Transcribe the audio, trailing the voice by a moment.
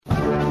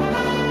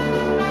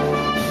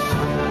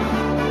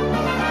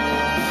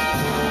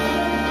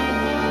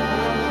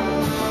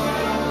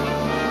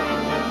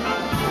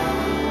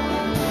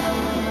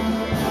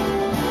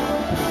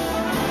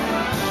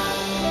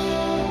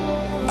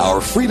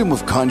Our freedom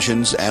of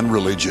conscience and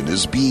religion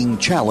is being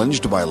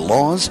challenged by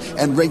laws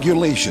and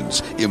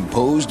regulations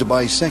imposed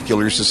by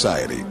secular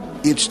society.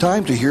 It's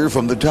time to hear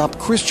from the top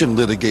Christian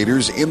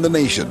litigators in the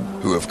nation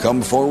who have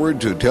come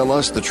forward to tell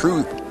us the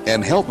truth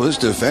and help us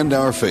defend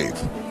our faith.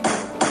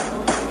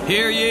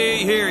 Hear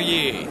ye, hear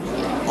ye.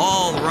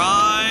 All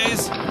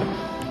rise.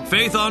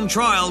 Faith on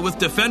Trial with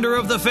Defender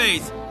of the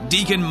Faith,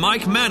 Deacon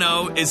Mike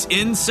Mano, is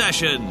in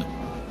session.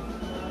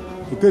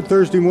 A good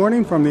Thursday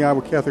morning from the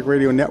Iowa Catholic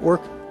Radio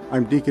Network.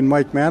 I'm Deacon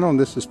Mike Mano, and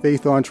this is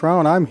Faith on Trial,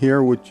 and I'm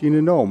here with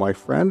Gina Knoll, my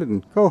friend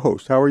and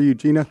co-host. How are you,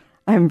 Gina?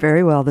 I'm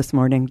very well this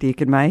morning,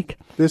 Deacon Mike.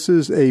 This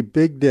is a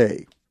big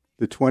day,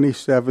 the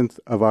 27th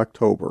of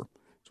October.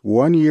 It's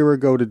 1 year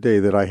ago today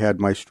that I had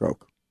my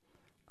stroke.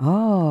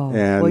 Oh,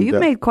 well, you've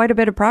made quite a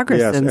bit of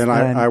progress since then. Yes,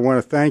 and I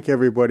want to thank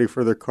everybody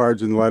for their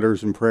cards and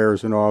letters and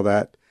prayers and all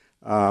that.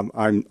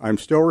 I'm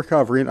still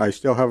recovering. I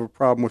still have a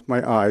problem with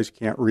my eyes.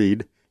 Can't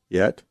read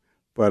yet,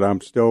 but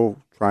I'm still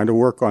trying to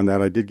work on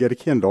that. I did get a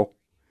Kindle,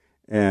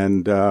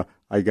 and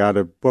I got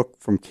a book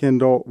from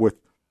Kindle with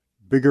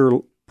bigger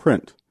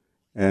print,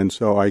 and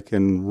so I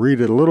can read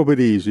it a little bit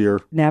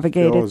easier.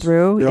 Navigate it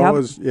through?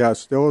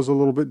 Still is a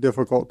little bit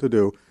difficult to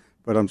do.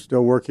 But I'm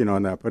still working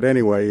on that. But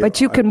anyway.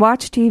 But you can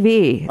watch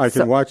TV. I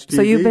can watch TV.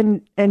 So you've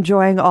been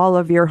enjoying all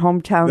of your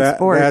hometown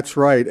sports. That's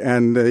right.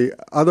 And the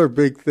other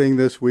big thing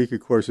this week,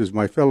 of course, is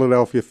my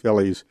Philadelphia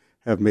Phillies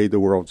have made the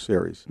World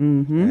Series.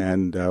 Mm-hmm.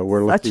 And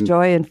we're looking. Such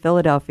joy in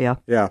Philadelphia.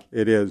 Yeah,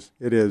 it is.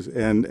 It is.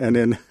 And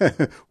in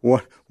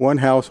one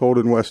household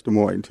in West Des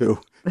Moines, too.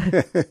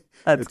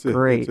 That's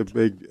great. It's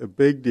a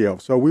big deal.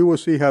 So we will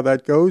see how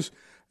that goes.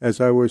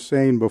 As I was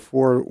saying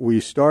before we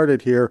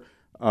started here,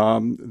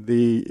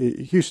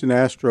 the Houston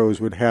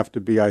Astros would have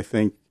to be, I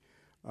think,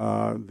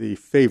 the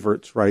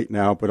favorites right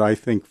now, but I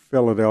think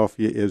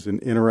Philadelphia is an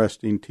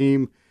interesting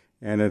team,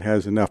 and it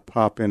has enough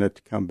pop in it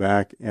to come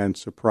back and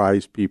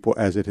surprise people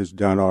as it has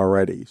done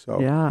already.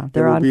 So yeah,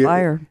 they're on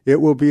fire.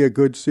 It will be a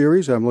good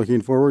series. I'm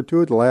looking forward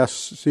to it. The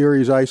last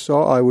series I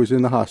saw, I was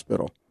in the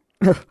hospital.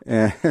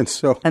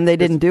 and they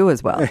didn't do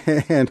as well.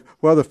 And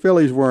well, the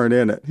Phillies weren't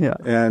in it. Yeah.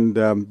 And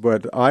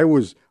but I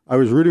was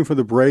rooting for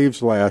the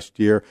Braves last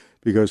year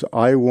because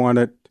I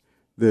wanted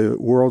the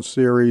World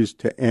Series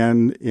to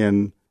end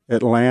in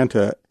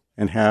Atlanta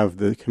and have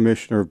the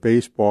commissioner of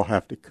baseball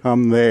have to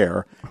come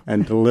there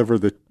and deliver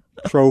the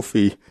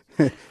trophy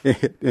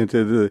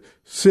into the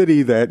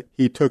city that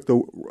he took the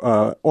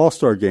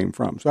All-Star game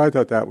from. So I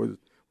thought that would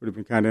have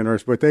been kind of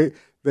interesting. But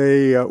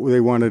they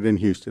won it in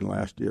Houston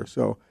last year,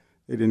 so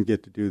they didn't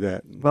get to do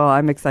that. Well,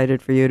 I'm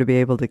excited for you to be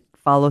able to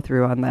follow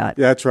through on that.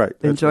 That's right.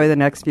 Enjoy the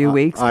next few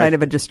weeks, kind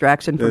of a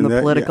distraction from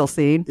the political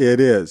scene. It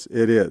is.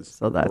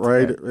 So that's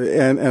right. Good.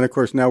 And of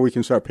course, now we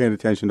can start paying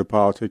attention to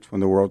politics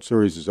when the World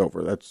Series is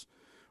over.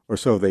 Or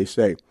so they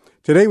say.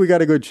 Today we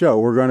got a good show.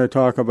 We're going to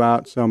talk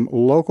about some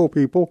local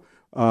people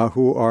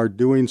who are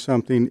doing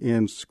something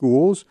in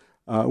schools.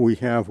 We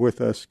have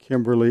with us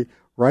Kimberly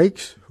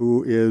Reicks,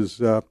 who is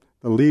the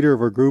leader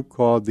of a group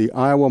called the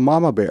Iowa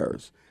Mama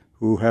Bears,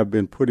 who have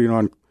been putting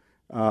on,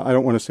 I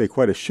don't want to say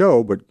quite a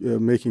show, but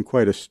making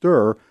quite a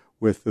stir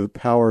with the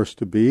powers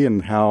to be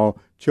and how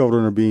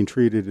children are being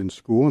treated in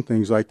school and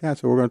things like that.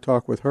 So we're going to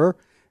talk with her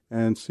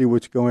and see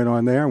what's going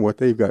on there and what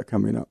they've got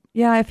coming up.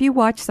 Yeah, if you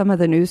watch some of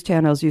the news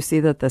channels, you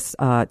see that this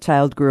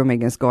child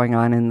grooming is going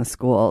on in the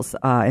schools,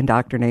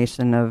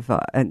 indoctrination of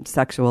and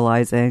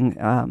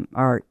sexualizing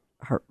our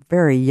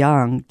very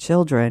young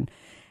children.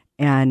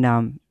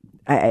 And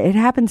it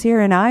happens here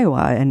in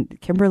Iowa, and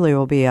Kimberly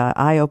will be an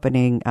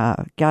eye-opening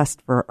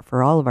guest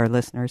for all of our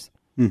listeners.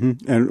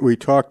 Mm-hmm. And we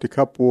talked a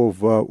couple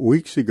of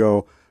weeks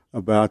ago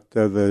about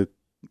the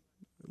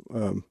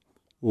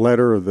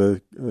letter or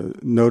the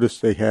notice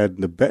they had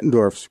in the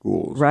Bettendorf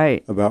schools,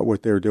 right, about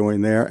what they're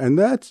doing there. And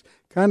that's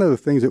kind of the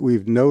things that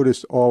we've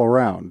noticed all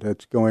around.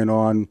 That's going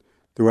on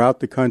throughout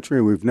the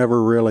country. We've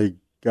never really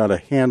got a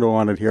handle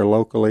on it here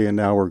locally, and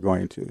now we're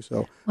going to.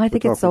 So I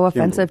think it's so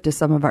offensive to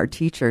some of our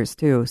teachers,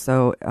 too.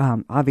 So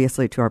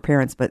obviously to our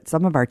parents, but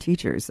some of our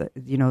teachers,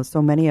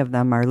 so many of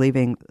them are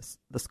leaving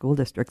the school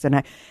districts.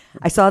 And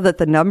I saw that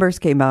the numbers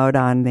came out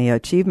on the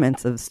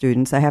achievements of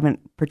students. I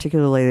haven't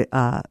particularly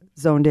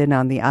zoned in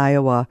on the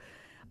Iowa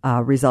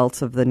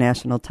results of the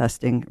national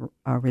testing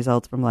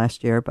results from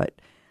last year, but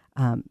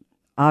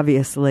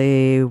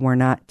obviously, we're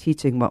not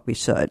teaching what we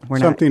should. We're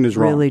something not is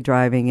wrong. Really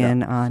driving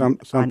in on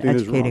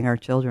educating our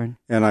children.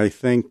 And I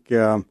think,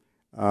 to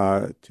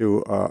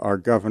our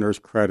governor's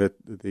credit,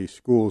 the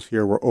schools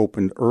here were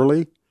opened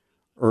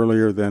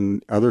earlier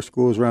than other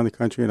schools around the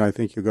country, and I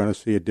think you're going to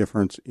see a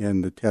difference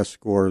in the test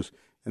scores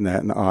and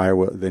that in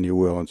Iowa than you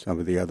will in some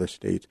of the other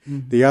states.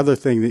 Mm-hmm. The other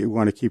thing that you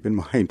want to keep in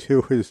mind,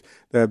 too, is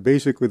that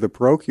basically the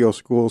parochial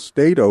schools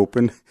stayed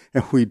open,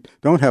 and we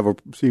don't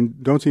seem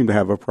to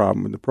have a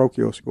problem with the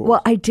parochial schools.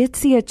 Well, I did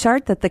see a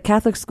chart that the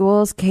Catholic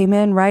schools came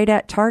in right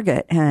at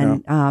target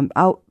and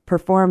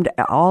outperformed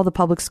all the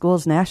public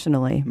schools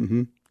nationally.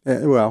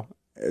 Mm-hmm. Well,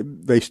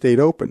 they stayed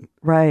open.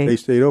 Right. They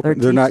stayed open.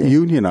 They're not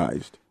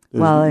unionized.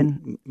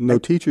 no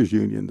teachers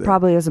union there.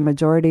 Probably as a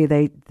majority,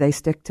 they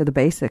stick to the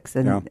basics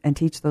and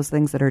teach those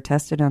things that are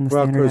tested on the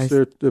standardized. Well, because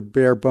they're the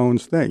bare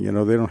bones thing.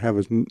 They don't have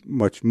as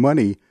much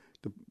money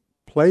to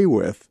play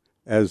with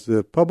as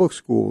the public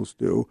schools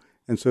do,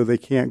 and so they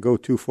can't go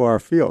too far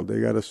afield.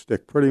 They got to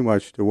stick pretty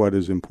much to what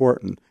is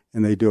important,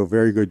 and they do a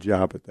very good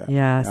job at that.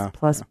 Yes,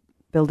 plus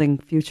building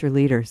future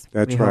leaders.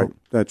 That's right. Hope.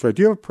 That's right.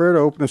 Do you have a prayer to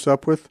open us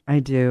up with? I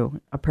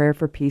do. A prayer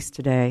for peace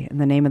today. In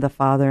the name of the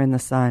Father, and the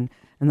Son,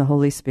 and the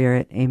Holy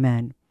Spirit.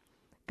 Amen.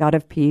 God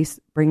of peace,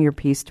 bring your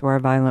peace to our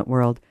violent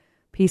world.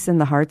 Peace in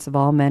the hearts of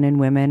all men and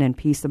women, and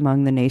peace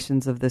among the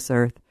nations of this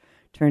earth.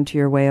 Turn to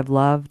your way of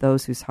love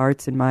those whose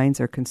hearts and minds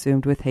are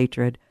consumed with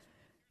hatred.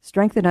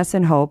 Strengthen us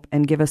in hope,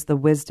 and give us the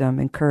wisdom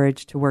and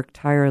courage to work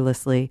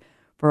tirelessly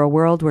for a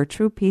world where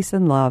true peace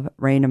and love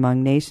reign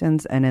among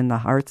nations and in the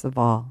hearts of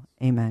all.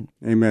 Amen.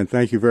 Amen.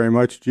 Thank you very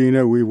much,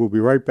 Gina. We will be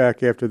right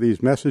back after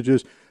these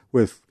messages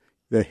with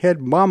the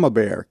head mama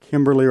bear,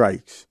 Kimberly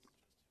Reicks.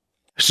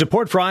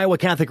 Support for Iowa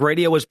Catholic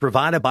Radio is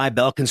provided by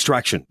Bell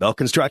Construction. Bell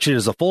Construction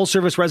is a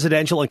full-service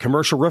residential and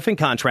commercial roofing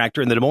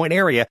contractor in the Des Moines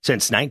area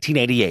since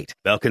 1988.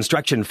 Bell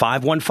Construction,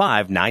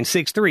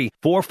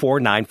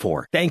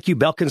 515-963-4494. Thank you,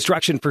 Bell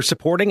Construction, for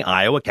supporting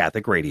Iowa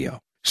Catholic Radio.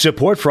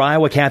 Support for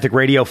Iowa Catholic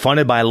Radio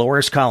funded by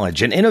Loras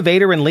College, an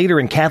innovator and leader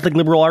in Catholic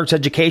liberal arts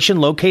education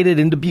located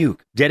in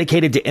Dubuque.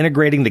 Dedicated to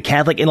integrating the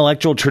Catholic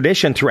intellectual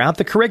tradition throughout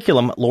the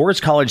curriculum,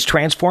 Loras College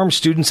transforms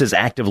students as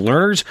active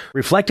learners,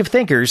 reflective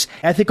thinkers,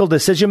 ethical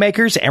decision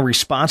makers, and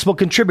responsible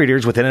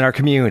contributors within our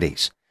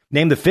communities.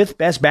 Named the 5th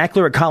best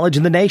baccalaureate college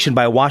in the nation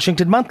by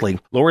Washington Monthly,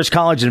 Loras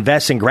College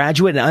invests in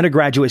graduate and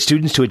undergraduate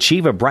students to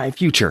achieve a bright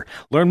future.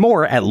 Learn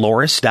more at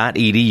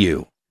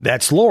loras.edu.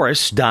 That's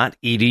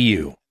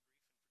loras.edu.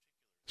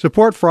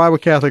 Support for Iowa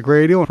Catholic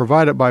Radio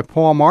provided by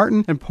Paul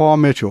Martin and Paul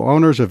Mitchell,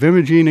 owners of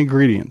Imogene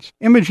Ingredients.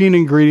 Imogene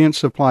Ingredients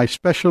supply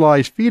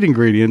specialized feed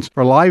ingredients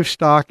for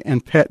livestock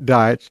and pet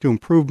diets to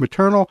improve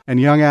maternal and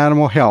young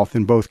animal health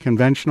in both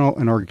conventional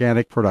and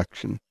organic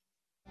production.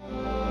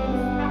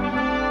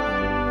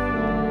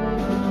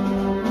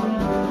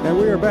 And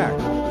we are back.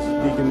 This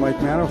is Deacon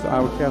Mike Manno with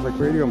Iowa Catholic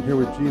Radio. I'm here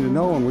with Gina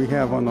Noe, and we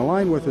have on the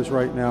line with us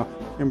right now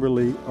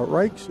Kimberly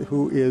Reicks,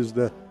 who is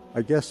the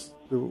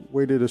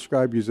way to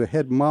describe you is a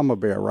head mama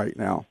bear right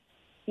now.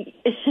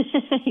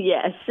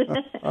 Yes.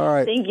 All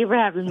right. Thank you for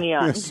having me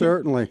on. Yes,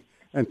 certainly.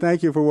 And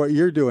thank you for what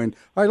you're doing.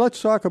 All right, let's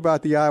talk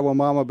about the Iowa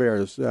Mama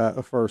Bears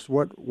first.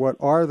 What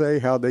are they,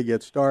 how they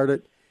get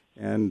started,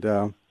 and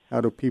how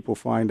do people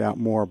find out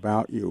more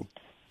about you?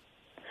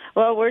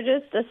 Well, we're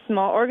just a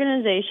small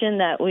organization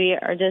that we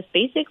are just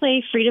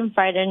basically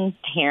freedom-fighting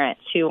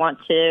parents who want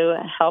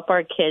to help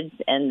our kids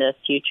in the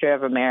future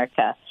of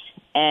America.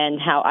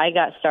 And how I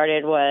got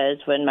started was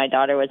when my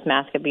daughter was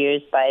mass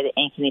abused by the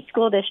Ankeny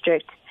School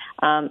District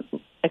a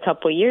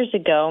couple years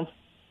ago.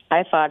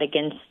 I fought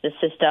against the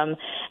system,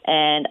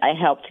 and I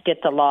helped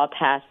get the law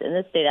passed in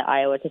the state of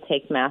Iowa to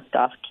take masks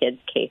off kids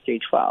K through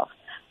 12.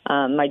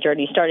 My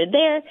journey started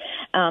there.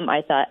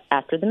 I thought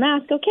after the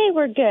mask, okay,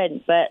 we're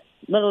good. But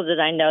little did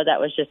I know that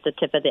was just the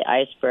tip of the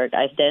iceberg.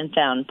 I then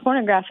found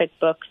pornographic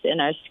books in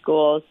our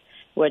schools,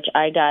 which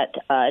I got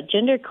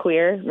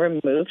genderqueer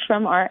removed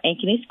from our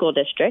Ankeny School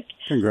District.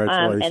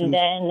 Congratulations. And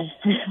then,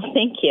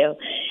 thank you.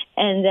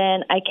 And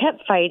then I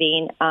kept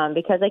fighting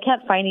because I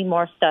kept finding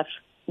more stuff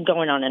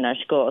going on in our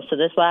schools. So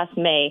this last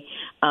May,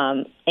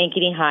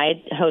 Ankeny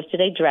High hosted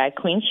a drag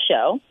queen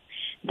show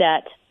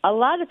that a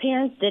lot of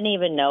parents didn't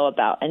even know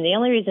about. And the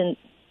only reason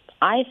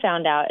I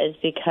found out is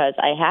because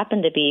I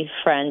happened to be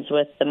friends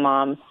with the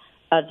mom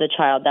of the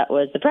child that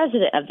was the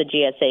president of the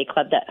GSA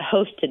club that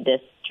hosted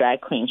this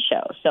drag queen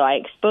show. So I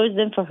exposed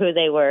them for who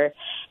they were.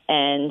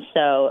 And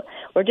so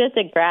we're just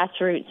a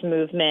grassroots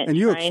movement. And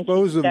you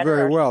exposed them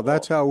very well.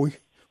 That's how we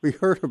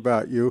heard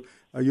about you.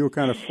 You were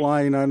kind of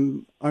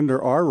flying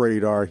under our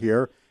radar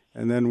here.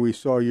 And then we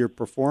saw your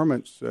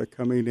performance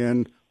coming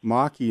in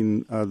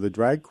mocking the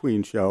drag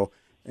queen show.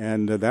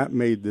 And that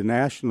made the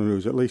national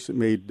news. At least it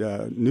made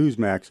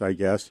Newsmax, I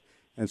guess.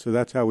 And so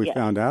that's how we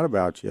found out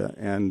about you.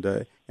 And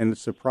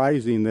it's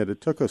surprising that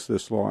it took us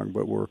this long,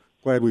 but we're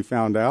glad we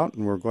found out,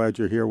 and we're glad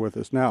you're here with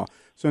us now.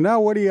 So now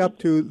what are you up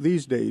to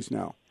these days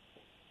now?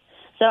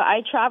 So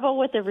I travel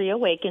with the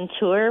Reawaken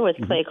Tour with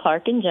Clay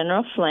Clark and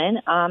General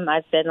Flynn.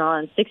 I've been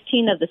on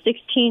 16 of the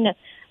 16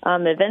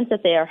 events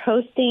that they are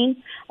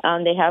hosting.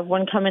 They have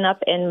one coming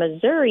up in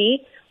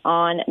Missouri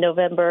on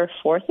November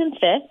 4th and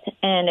 5th.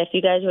 And if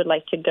you guys would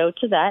like to go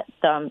to that,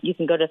 you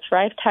can go to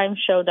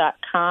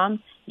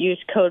thrivetimeshow.com.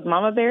 Use code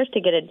MamaBears to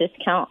get a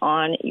discount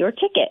on your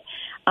ticket.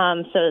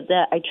 So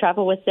that I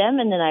travel with them,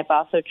 and then I've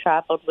also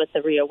traveled with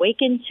the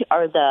Reawaken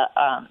or the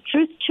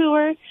Truth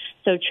Tour.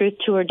 So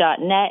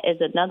truthtour.net is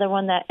another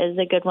one that is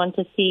a good one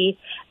to see.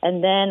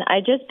 And then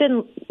I've just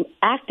been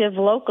active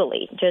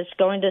locally, just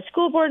going to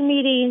school board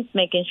meetings,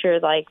 making sure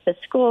like the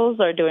schools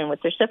are doing what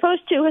they're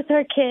supposed to with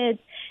their kids.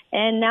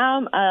 And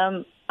now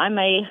I'm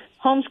a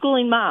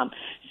homeschooling mom.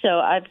 So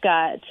I've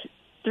got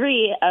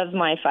 3 of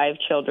my 5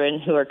 children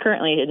who are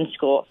currently in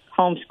school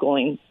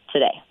homeschooling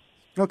today.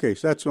 Okay,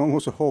 so that's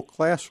almost a whole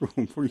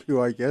classroom for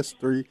you, I guess,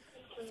 three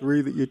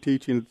that you're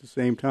teaching at the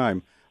same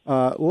time.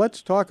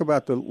 Let's talk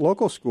about the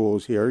local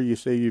schools here. You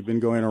say you've been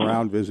going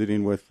around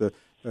visiting with the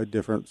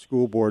different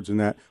school boards and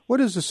that. What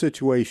is the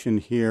situation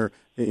here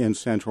in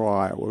central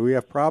Iowa? Do we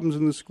have problems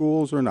in the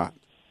schools or not?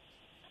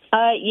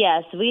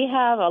 Yes, we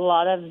have a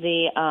lot of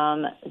the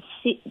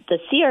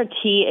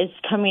CRT is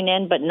coming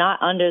in, but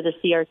not under the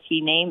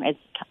CRT name. It's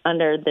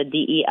under the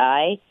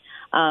DEI,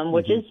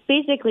 which is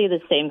basically the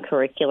same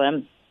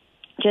curriculum,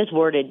 just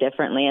worded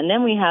differently. And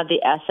then we have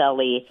the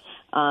SLE,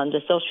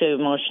 the social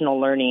emotional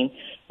learning,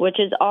 which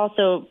is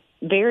also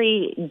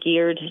very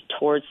geared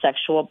towards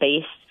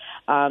sexual-based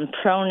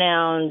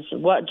pronouns,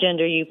 what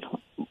gender you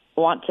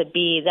want to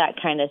be, that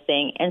kind of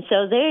thing. And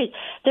so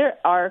there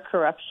are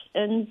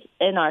corruptions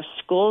in our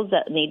schools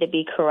that need to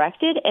be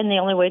corrected, and the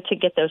only way to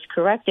get those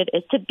corrected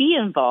is to be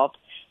involved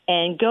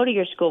and go to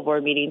your school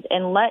board meetings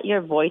and let your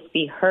voice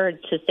be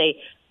heard to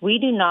say, we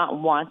do not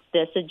want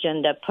this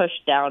agenda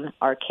pushed down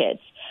our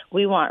kids.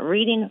 We want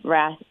reading,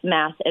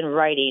 math, and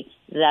writing.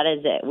 That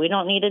is it. We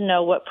don't need to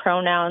know what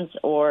pronouns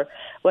or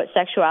what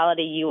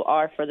sexuality you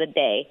are for the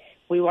day.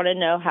 We want to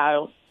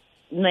know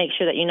make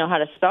sure that you know how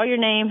to spell your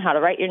name, how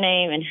to write your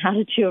name, and how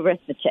to do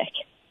arithmetic.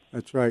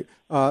 That's right.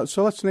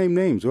 So let's name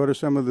names. What are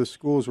some of the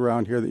schools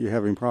around here that you're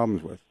having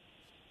problems with?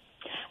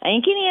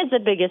 Ankeny is the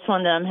biggest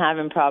one that I'm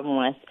having problem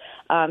with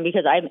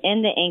because I'm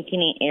in the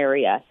Ankeny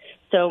area.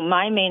 So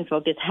my main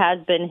focus has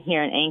been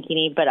here in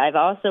Ankeny, but I've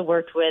also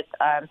worked with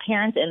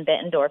parents in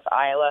Bettendorf,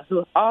 Iowa,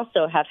 who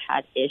also have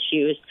had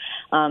issues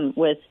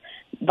with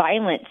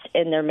violence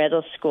in their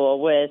middle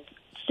school, with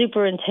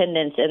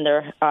superintendents in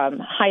their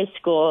high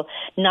school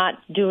not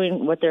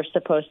doing what they're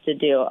supposed to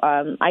do.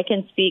 I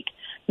can speak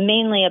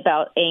mainly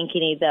about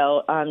Ankeny,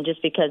 though,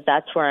 just because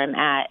that's where I'm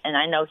at. And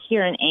I know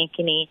here in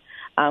Ankeny,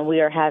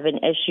 we are having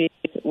issues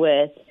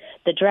with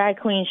the drag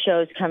queen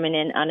shows coming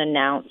in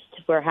unannounced.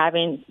 We're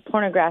having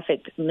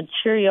pornographic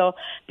material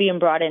being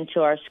brought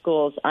into our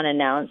schools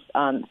unannounced.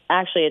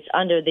 Actually, it's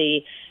under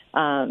the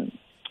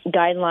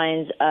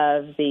guidelines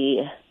of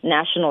the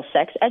National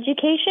Sex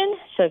Education.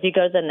 So if you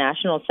go to the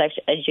National Sex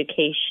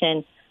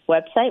Education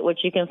website,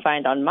 which you can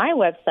find on my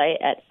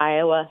website at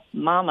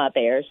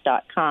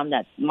iowamamabears.com,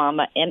 that's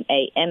mama,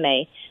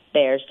 M-A-M-A,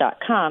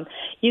 bears.com,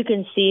 you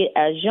can see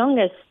as young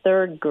as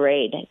third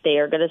grade, they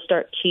are going to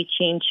start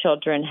teaching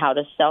children how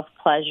to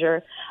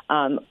self-pleasure,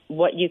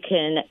 what you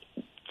can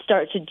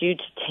start to do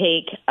to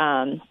take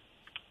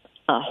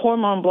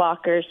hormone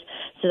blockers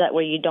so that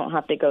way you don't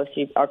have to go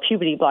through, or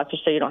puberty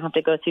blockers so you don't have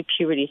to go through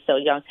puberty so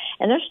young.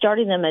 And they're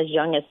starting them as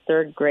young as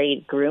third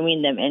grade,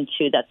 grooming them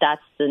into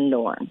that's the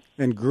norm.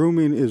 And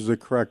grooming is the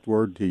correct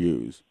word to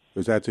use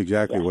because that's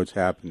exactly what's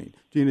happening.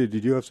 Gina,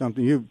 did you have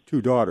something? You have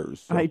two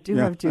daughters. So. I do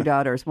have two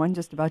daughters. One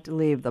just about to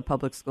leave the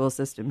public school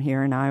system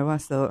here in Iowa,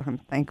 so I'm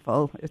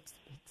thankful. It's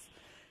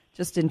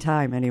just in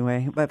time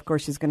anyway. But, of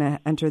course, she's going to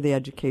enter the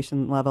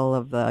education level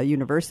of the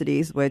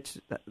universities, which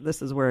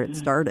this is where it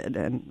started.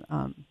 And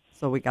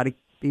so we got to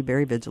be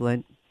very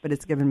vigilant. But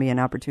it's given me an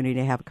opportunity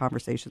to have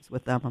conversations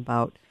with them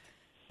about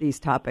these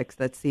topics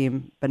that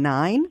seem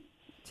benign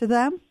to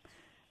them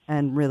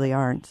and really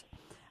aren't.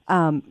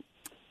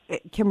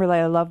 Kimberly,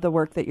 I love the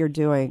work that you're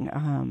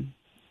doing,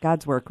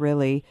 God's work,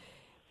 really.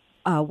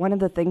 One of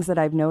the things that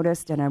I've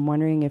noticed, and I'm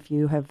wondering if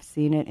you have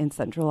seen it in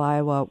Central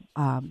Iowa,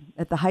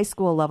 at the high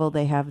school level,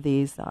 they have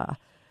these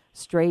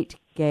straight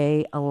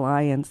gay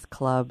alliance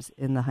clubs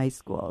in the high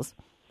schools.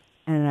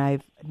 And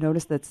I've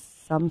noticed that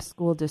some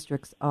school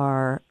districts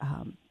are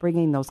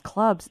bringing those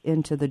clubs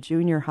into the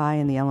junior high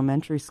and the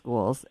elementary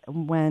schools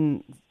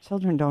when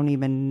children don't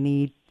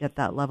even at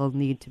that level,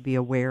 need to be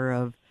aware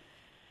of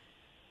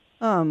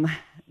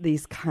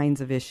these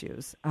kinds of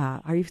issues.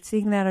 Are you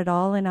seeing that at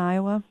all in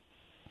Iowa?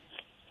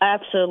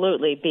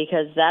 Absolutely,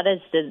 because that is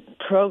the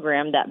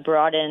program that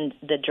brought in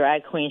the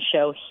drag queen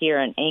show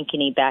here in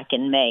Ankeny back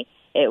in May.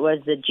 It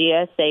was the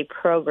GSA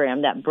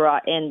program that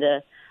brought in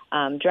the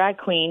drag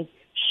queen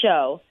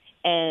show.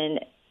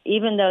 And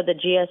even though the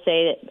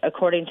GSA,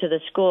 according to the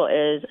school,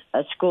 is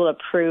a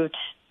school-approved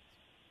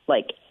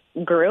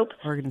group,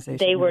 organization,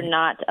 they were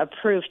not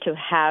approved to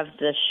have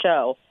the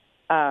show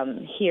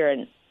here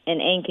in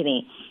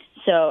Ankeny.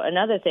 So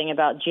another thing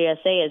about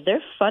GSA is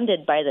they're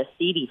funded by the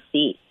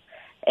CDC.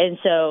 And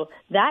so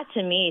that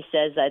to me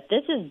says that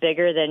this is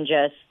bigger than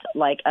just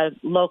a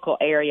local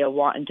area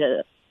wanting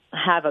to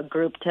have a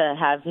group to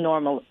help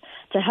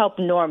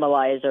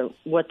normalize, or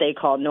what they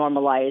call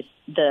normalize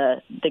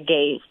the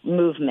gay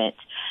movement.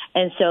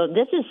 And so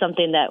this is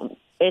something that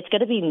it's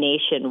going to be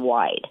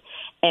nationwide.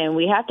 And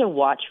we have to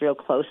watch real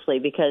closely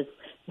because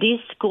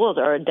these schools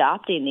are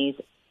adopting these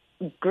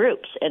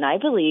groups, and I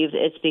believe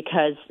it's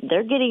because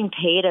they're getting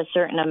paid a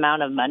certain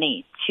amount of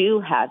money to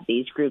have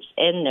these groups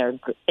in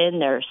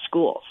their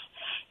schools.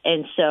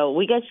 And so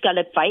we just got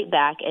to fight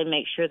back and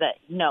make sure that,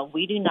 no,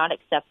 we do not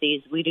accept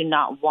these. We do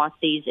not want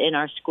these in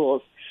our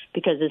schools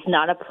because it's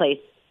not a place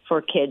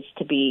for kids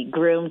to be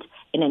groomed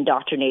and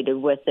indoctrinated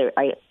with the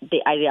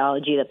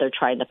ideology that they're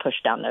trying to push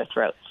down their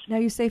throats. Now,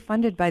 you say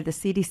funded by the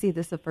CDC.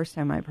 This is the first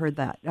time I've heard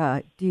that.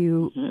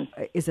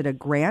 Is it a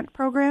grant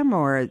program,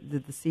 or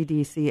did the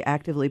CDC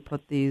actively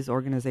put these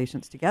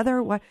organizations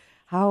together?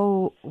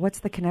 What's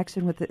the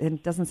connection with it?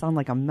 It doesn't sound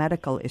like a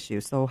medical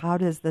issue. So how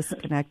does this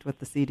connect with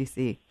the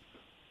CDC?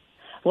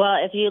 Well,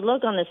 if you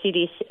look on the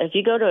CDC, if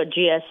you go to a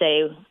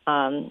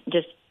GSA,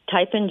 just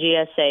type in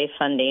GSA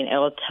funding, it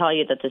will tell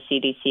you that the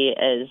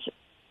CDC is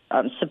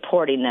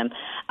supporting them.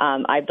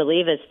 I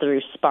believe it's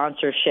through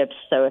sponsorships.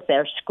 So if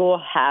their school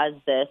has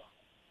this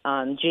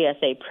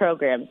GSA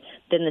program,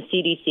 then the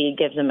CDC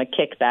gives them a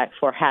kickback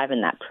for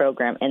having that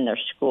program in their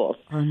schools.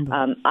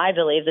 I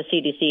believe the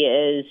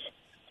CDC is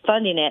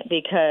funding it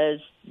because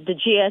the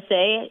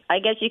GSA, I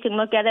guess you can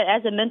look at it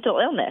as a mental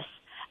illness.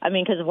 I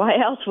mean, because why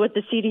else would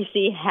the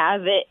CDC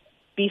have it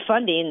be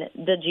funding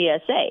the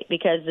GSA?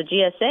 Because the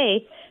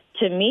GSA,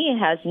 to me,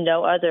 has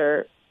no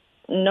other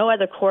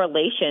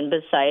correlation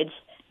besides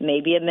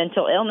maybe a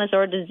mental illness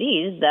or a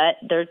disease that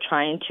they're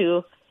trying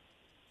to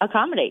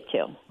accommodate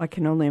to. I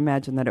can only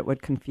imagine that it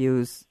would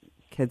confuse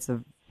kids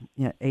of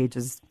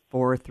ages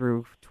 4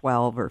 through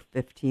 12 or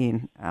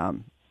 15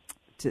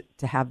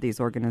 to have these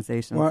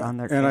organizations on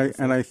their campuses.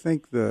 And I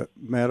think the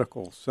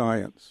medical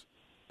science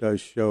does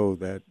show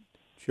that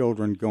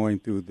children going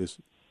through this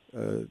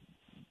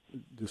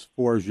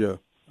dysphoria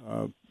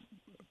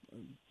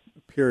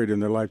period in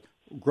their life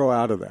grow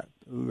out of that.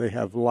 They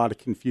have a lot of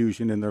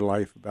confusion in their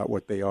life about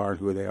what they are and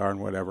who they are and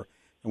whatever.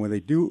 And when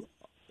they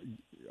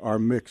are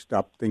mixed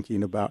up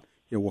thinking about,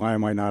 why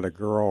am I not a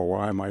girl, or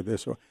why am I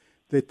this, or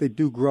that they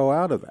do grow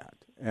out of that.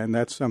 And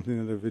that's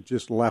something that if it's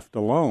just left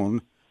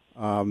alone,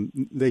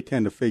 they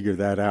tend to figure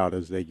that out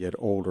as they get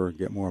older and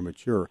get more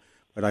mature.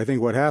 But I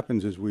think what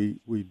happens is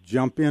we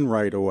jump in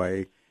right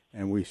away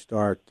and we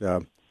start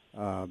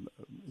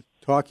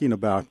talking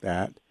about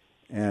that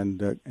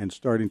and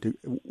starting to,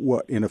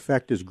 what in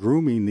effect is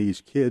grooming these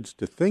kids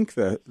to think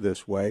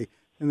this way,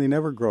 and they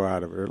never grow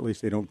out of it, or at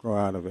least they don't grow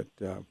out of it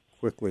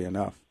quickly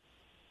enough.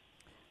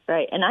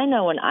 Right, and I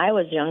know when I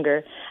was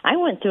younger, I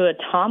went through a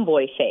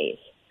tomboy phase.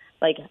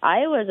 Like,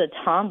 I was a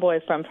tomboy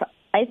from,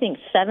 I think,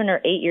 7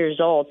 or 8 years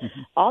old,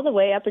 all the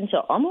way up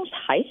until almost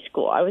high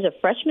school. I was a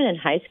freshman in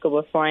high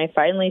school before I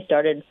finally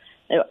started.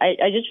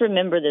 I just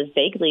remember this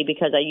vaguely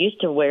because I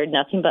used to wear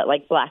nothing but,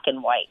 like, black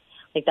and white.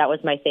 Like, that was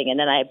my thing. And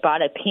then I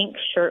bought a pink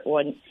shirt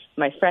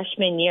my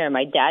freshman year, and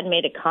my dad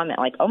made a comment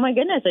like, "Oh, my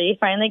goodness, are you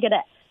finally going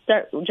to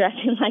start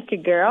dressing like a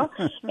girl?"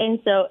 And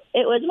so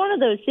it was one of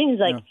those things,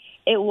 like,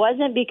 it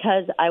wasn't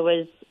because I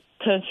was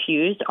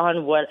confused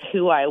on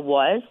who I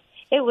was.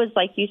 It was,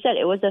 like you said,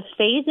 it was a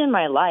phase in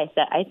my life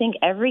that I think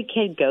every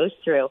kid goes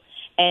through.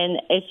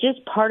 And it's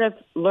just part of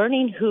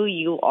learning who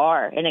you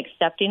are and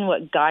accepting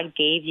what God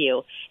gave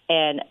you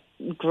and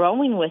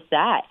growing with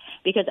that.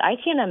 Because I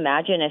can't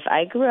imagine if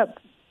I grew up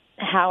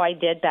how I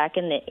did back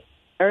in the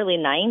early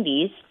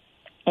 90s,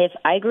 if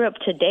I grew up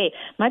today,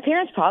 my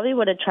parents probably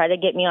would have tried to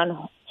get me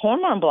on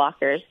hormone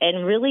blockers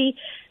and really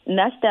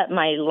messed up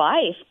my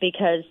life,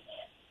 because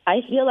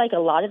I feel like a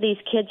lot of these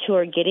kids who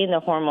are getting the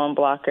hormone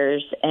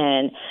blockers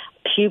and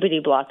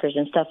puberty blockers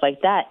and stuff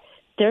like that,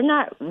 they're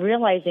not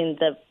realizing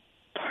the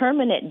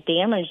permanent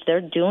damage they're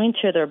doing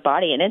to their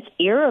body, and it's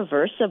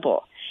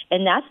irreversible.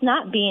 And that's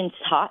not being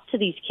taught to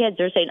these kids.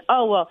 They're saying,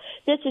 "Oh, well,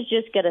 this is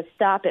just going to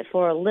stop it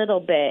for a little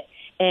bit,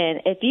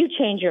 and if you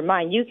change your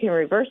mind, you can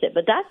reverse it."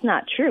 But that's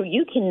not true.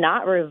 You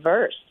cannot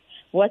reverse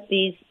what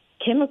these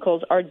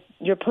chemicals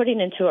you're putting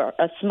into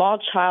a small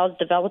child's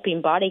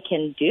developing body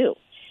can do.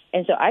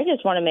 And so I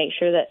just want to make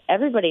sure that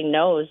everybody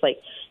knows, like,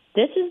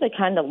 this is the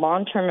kind of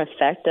long-term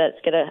effect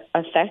that's going to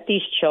affect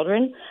these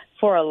children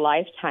for a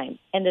lifetime.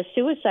 And the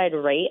suicide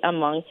rate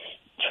among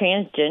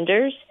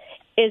transgenders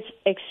is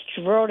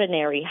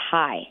extraordinarily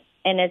high.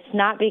 And it's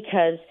not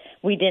because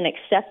we didn't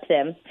accept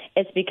them.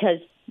 It's because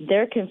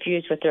they're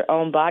confused with their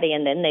own body,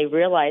 and then they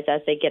realize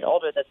as they get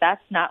older that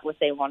that's not what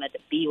they wanted to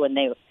be when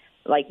they,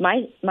 like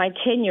my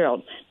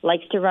 10-year-old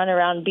likes to run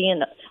around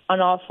being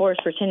on all fours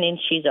pretending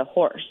she's a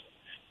horse.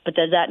 But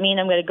does that mean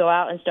I'm going to go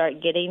out and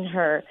start getting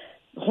her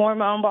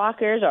hormone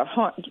blockers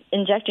or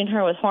injecting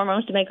her with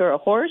hormones to make her a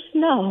horse?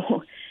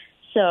 No.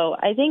 So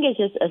I think it's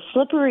just a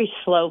slippery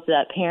slope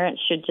that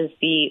parents should just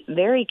be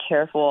very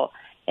careful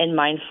and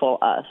mindful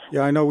of.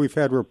 Yeah, I know we've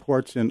had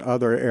reports in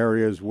other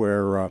areas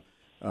where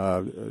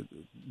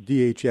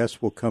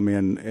DHS will come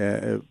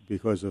in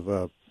because of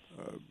a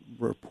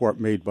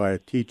report made by a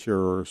teacher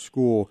or a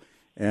school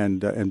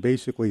and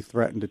basically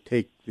threaten to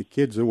take the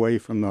kids away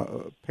from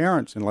the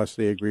parents unless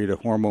they agree to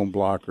hormone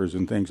blockers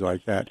and things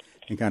like that,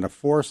 and kind of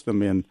force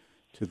them into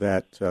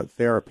that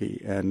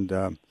therapy.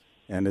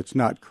 And it's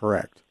not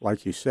correct,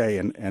 like you say,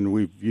 and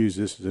we've used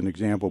this as an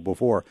example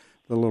before.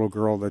 The little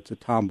girl that's a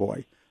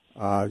tomboy,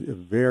 a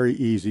very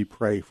easy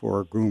prey for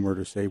a groomer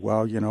to say,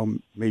 well,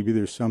 maybe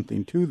there's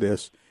something to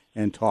this,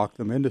 and talk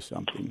them into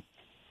something.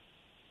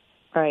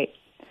 Right.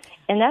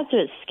 And that's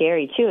what's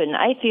scary, too. And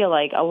I feel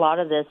like a lot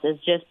of this is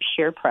just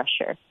peer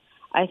pressure.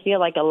 I feel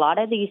like a lot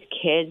of these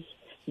kids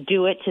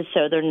do it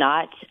so they're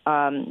not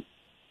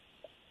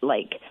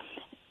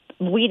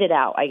weeded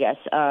out, I guess.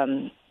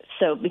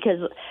 So because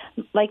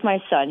like my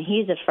son,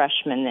 he's a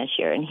freshman this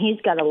year, and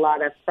he's got a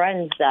lot of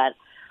friends that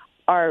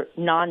are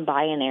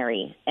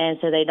non-binary, and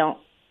so they don't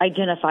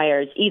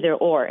identify as either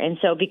or. And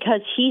so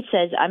because he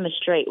says I'm a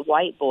straight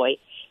white boy,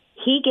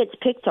 he gets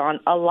picked on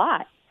a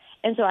lot.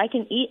 And so I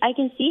can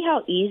see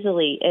how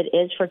easily it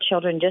is for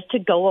children just to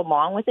go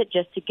along with it,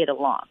 just to get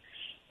along,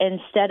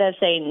 instead of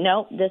saying,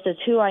 no, this is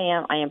who I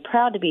am. I am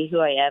proud to be who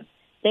I am.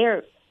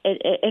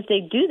 If they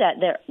do that,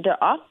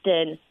 they're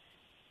often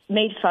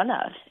made fun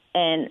of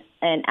and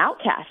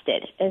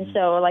outcasted. And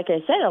so, like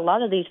I said, a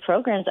lot of these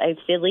programs, I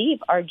believe,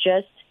 are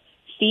just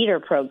feeder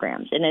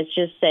programs, and it's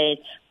just saying,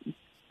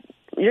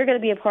 you're going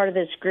to be a part of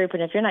this group,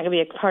 and if you're not going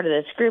to be a part of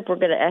this group, we're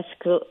going to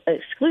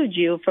exclude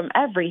you from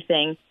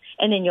everything,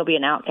 and then you'll be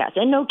an outcast.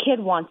 And no kid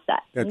wants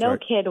that. No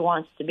kid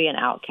wants to be an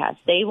outcast.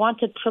 They want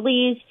to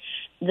please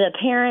the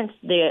parents,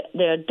 the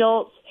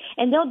adults,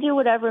 and they'll do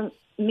whatever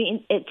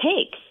it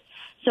takes.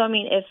 So, I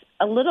mean, if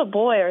a little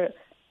boy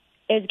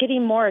is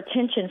getting more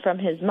attention from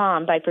his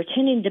mom by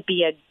pretending to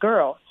be a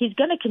girl, he's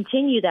going to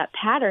continue that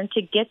pattern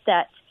to get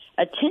that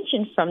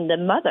attention from the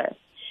mother.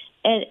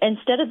 And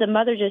instead of the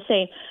mother just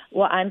saying,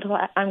 well, I'm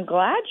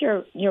glad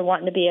you're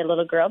wanting to be a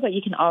little girl, but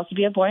you can also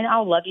be a boy, and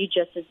I'll love you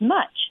just as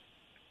much.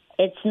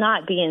 It's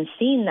not being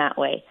seen that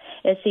way.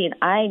 It's seen,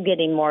 I'm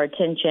getting more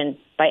attention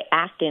by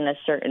acting a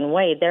certain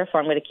way. Therefore,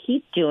 I'm going to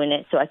keep doing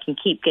it so I can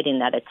keep getting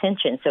that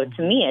attention. So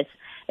to me,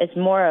 it's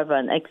more of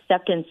an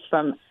acceptance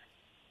from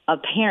a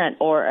parent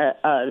or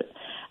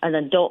an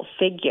adult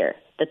figure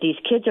that these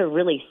kids are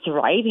really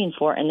thriving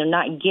for, and they're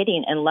not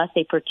getting unless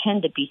they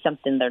pretend to be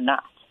something they're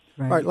not.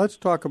 Right. All right, let's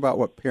talk about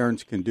what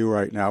parents can do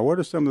right now. What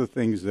are some of the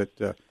things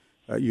that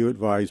you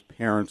advise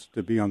parents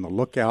to be on the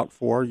lookout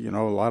for? You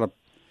know, a lot of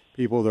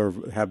people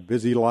that have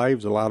busy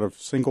lives, a lot of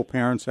single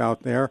parents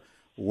out there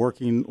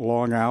working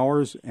long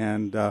hours,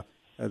 and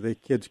the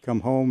kids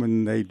come home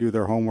and they do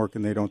their homework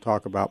and they don't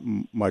talk about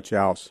much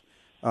else.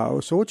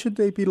 So what should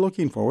they be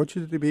looking for? What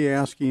should they be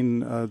asking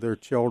their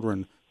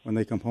children when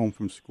they come home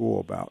from school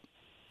about?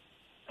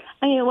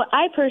 I mean, what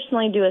I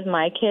personally do with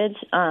my kids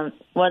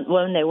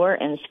when they were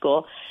in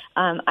school,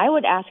 I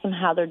would ask them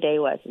how their day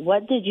was.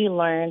 What did you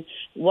learn?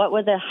 What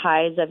were the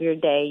highs of your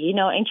day? You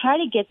know, and try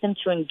to get them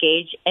to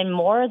engage in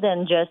more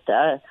than just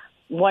a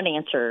one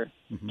answer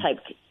type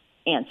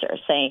answer,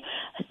 saying,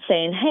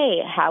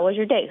 hey, how was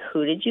your day?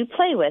 Who did you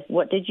play with?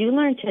 What did you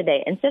learn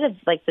today? Instead of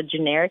like the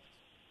generic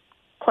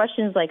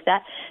questions like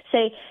that,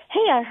 say,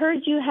 hey, I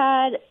heard you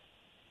had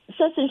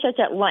such and such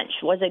at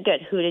lunch. Was it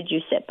good? Who did you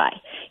sit by?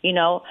 You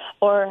know,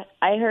 or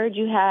I heard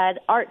you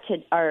had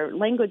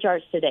language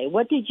arts today.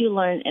 What did you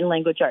learn in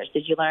language arts?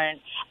 Did you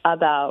learn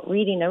about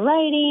reading and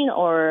writing,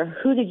 or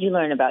who did you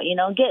learn about? You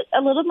know, get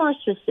a little more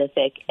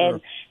specific and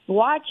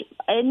watch.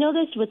 I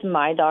noticed with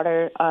my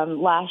daughter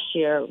last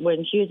year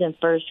when she was in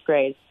first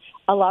grade,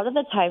 a lot of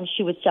the time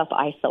she would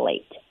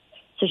self-isolate.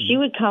 So she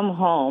would come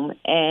home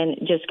and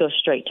just go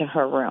straight to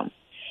her room.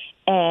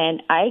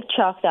 And I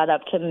chalked that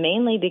up to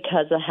mainly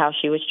because of how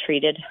she was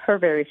treated her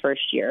very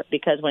first year.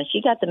 Because when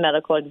she got the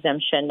medical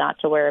exemption not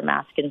to wear a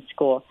mask in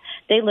school,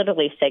 they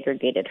literally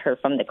segregated her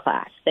from the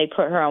class. They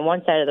put her on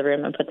one side of the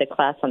room and put the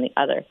class on the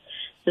other.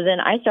 So then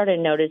I started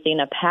noticing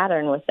a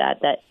pattern with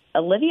that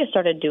Olivia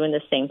started doing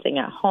the same thing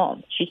at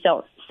home. She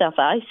felt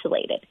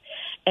self-isolated.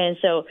 And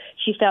so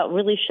she felt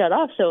really shut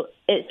off. So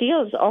it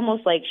feels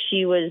almost like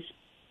she was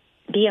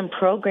being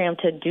programmed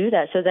to do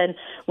that. So then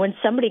when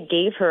somebody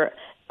gave her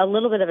a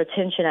little bit of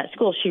attention at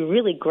school, she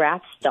really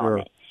grasped on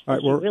it. All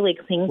right,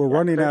 we're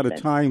running out of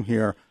time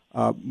here.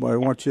 I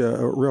want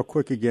you, real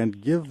quick again,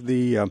 give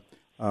the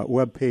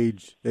web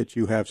page that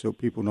you have so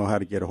people know how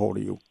to get a hold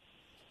of you.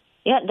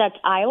 Yeah, that's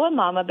Iowa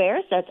Mama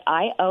Bears. That's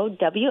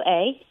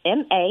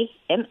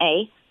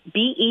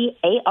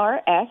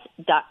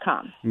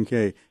IOWAMAMABEARS.com.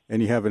 Okay,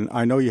 and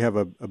I know you have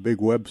a big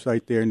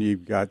website there, and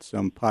you've got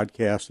some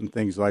podcasts and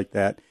things like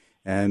that,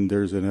 and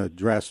there's an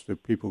address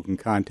that people can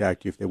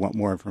contact you if they want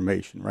more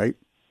information, right?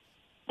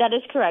 That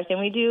is correct, and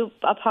we do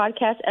a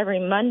podcast every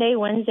Monday,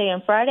 Wednesday,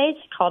 and Friday.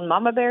 It's called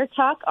Mama Bear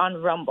Talk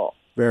on Rumble.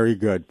 Very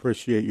good.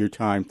 Appreciate your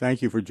time.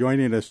 Thank you for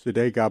joining us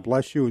today. God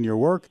bless you in your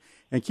work,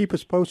 and keep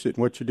us posted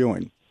on what you're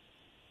doing.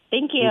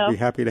 Thank you. We'll be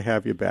happy to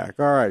have you back.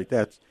 All right,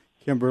 that's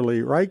Kimberly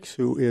Reicks,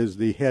 who is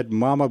the head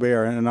Mama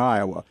Bear in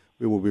Iowa.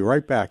 We will be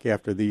right back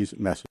after these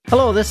messages.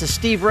 Hello, this is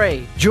Steve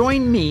Ray.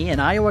 Join me in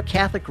Iowa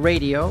Catholic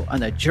Radio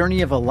on the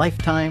journey of a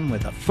lifetime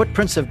with the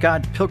Footprints of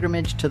God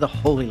pilgrimage to the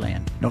Holy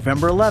Land,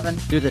 November 11th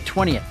through the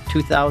 20th,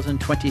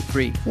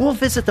 2023. We'll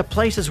visit the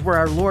places where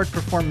our Lord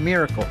performed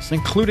miracles,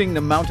 including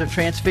the Mount of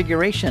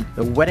Transfiguration,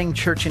 the wedding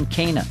church in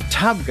Cana,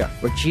 Tabgha,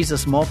 where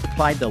Jesus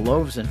multiplied the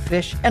loaves and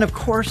fish, and of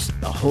course,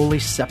 the Holy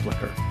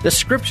Sepulchre. The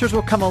scriptures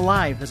will come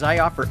alive as I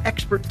offer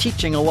expert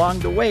teaching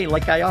along the way,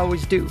 like I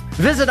always do.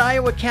 Visit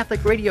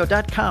iowacatholicradio.com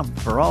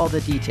for all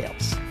the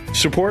details.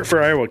 Support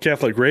for Iowa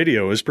Catholic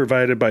Radio is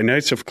provided by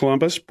Knights of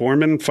Columbus,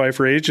 Borman, and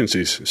Pfeiffer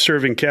agencies,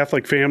 serving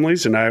Catholic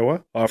families in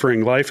Iowa,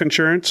 offering life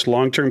insurance,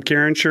 long-term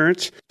care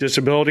insurance,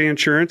 disability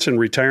insurance, and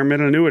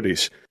retirement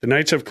annuities. The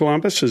Knights of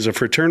Columbus is a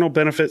fraternal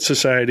benefit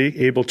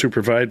society able to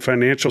provide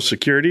financial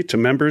security to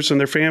members and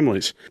their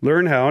families.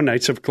 Learn how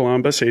Knights of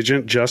Columbus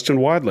agent Justin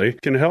Wadley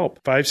can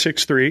help.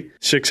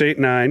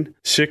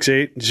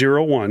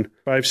 563-689-6801,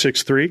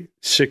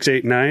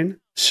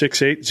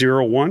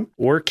 563-689-6801,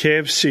 or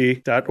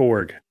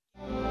kfc.org.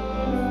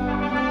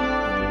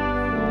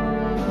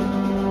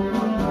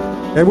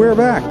 And we're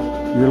back.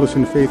 You're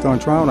listening to Faith on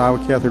Trial on Iowa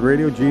Catholic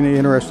Radio. Gina,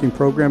 interesting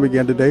program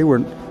again today. We're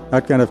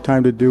not going to have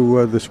time to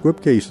do the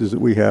squib cases that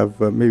we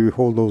have. Maybe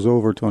hold those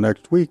over till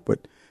next week,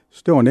 but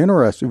still an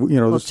interesting.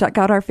 Well, check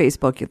out our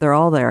Facebook. They're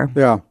all there.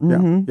 Yeah,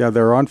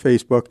 they're on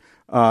Facebook.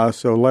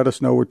 So let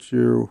us know what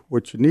you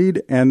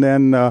need, and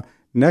then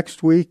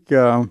next week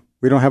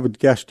we don't have a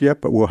guest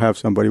yet, but we'll have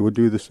somebody. We'll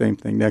do the same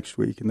thing next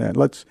week, and then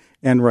let's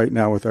end right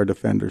now with our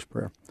Defender's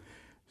Prayer.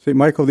 St.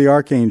 Michael the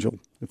Archangel,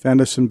 defend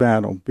us in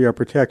battle. Be our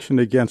protection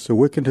against the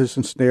wickedness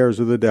and snares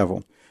of the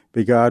devil.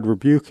 May God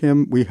rebuke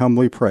him, we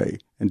humbly pray.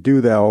 And do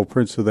thou, O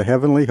Prince of the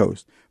heavenly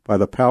host, by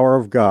the power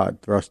of God,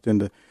 thrust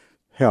into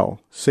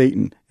hell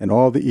Satan and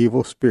all the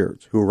evil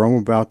spirits who roam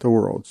about the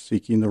world,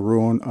 seeking the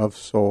ruin of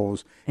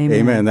souls.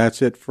 Amen.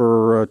 That's it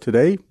for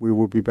today. We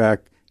will be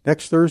back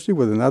next Thursday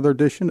with another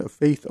edition of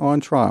Faith on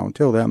Trial.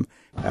 Until then,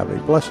 have a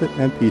blessed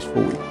and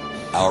peaceful week.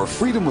 Our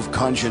freedom of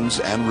conscience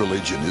and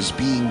religion is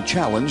being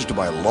challenged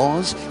by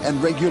laws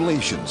and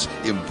regulations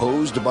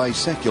imposed by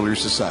secular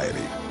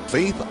society.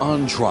 Faith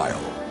on Trial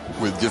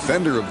with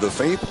Defender of the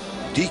Faith,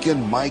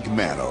 Deacon Mike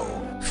Mano.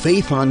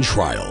 Faith on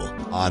Trial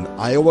on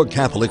Iowa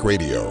Catholic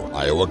Radio,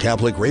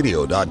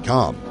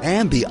 iowacatholicradio.com,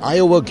 and the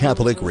Iowa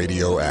Catholic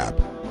Radio app.